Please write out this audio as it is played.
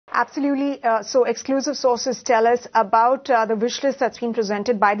Absolutely. So exclusive sources tell us about the wish list that's been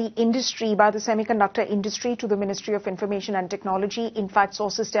presented by the industry, by the semiconductor industry to the Ministry of Information and Technology. In fact,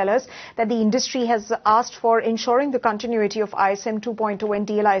 sources tell us that the industry has asked for ensuring the continuity of ISM 2.0 and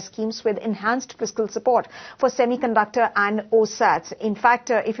DLI schemes with enhanced fiscal support for semiconductor and OSATs. In fact,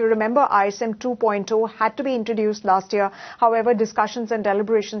 if you remember, ISM 2.0 had to be introduced last year. However, discussions and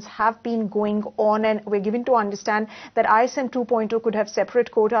deliberations have been going on, and we're given to understand that ISM 2.0 could have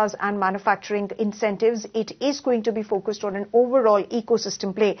separate quotas and manufacturing incentives. It is going to be focused on an overall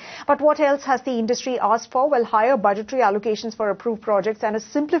ecosystem play. But what else has the industry asked for? Well, higher budgetary allocations for approved projects and a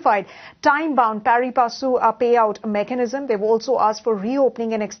simplified time-bound pari passu payout mechanism. They've also asked for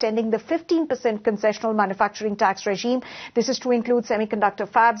reopening and extending the 15% concessional manufacturing tax regime. This is to include semiconductor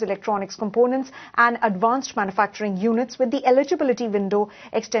fabs, electronics components and advanced manufacturing units, with the eligibility window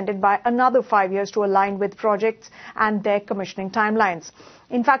extended by another 5 years to align with projects and their commissioning timelines.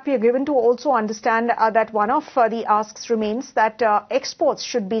 In fact, we are given to also understand that one of the asks remains that exports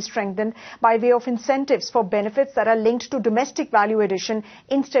should be strengthened by way of incentives for benefits that are linked to domestic value addition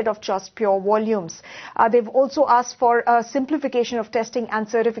instead of just pure volumes. They've also asked for simplification of testing and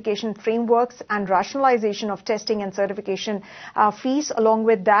certification frameworks and rationalization of testing and certification fees. Along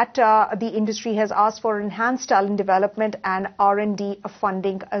with that, the industry has asked for enhanced talent development and R&D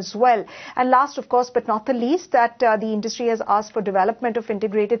funding as well. And last, of course, but not the least, that the industry has asked for development of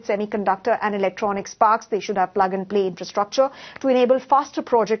integrated semiconductor and electronics parks. They should have plug-and-play infrastructure to enable faster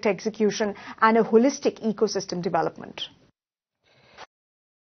project execution and a holistic ecosystem development.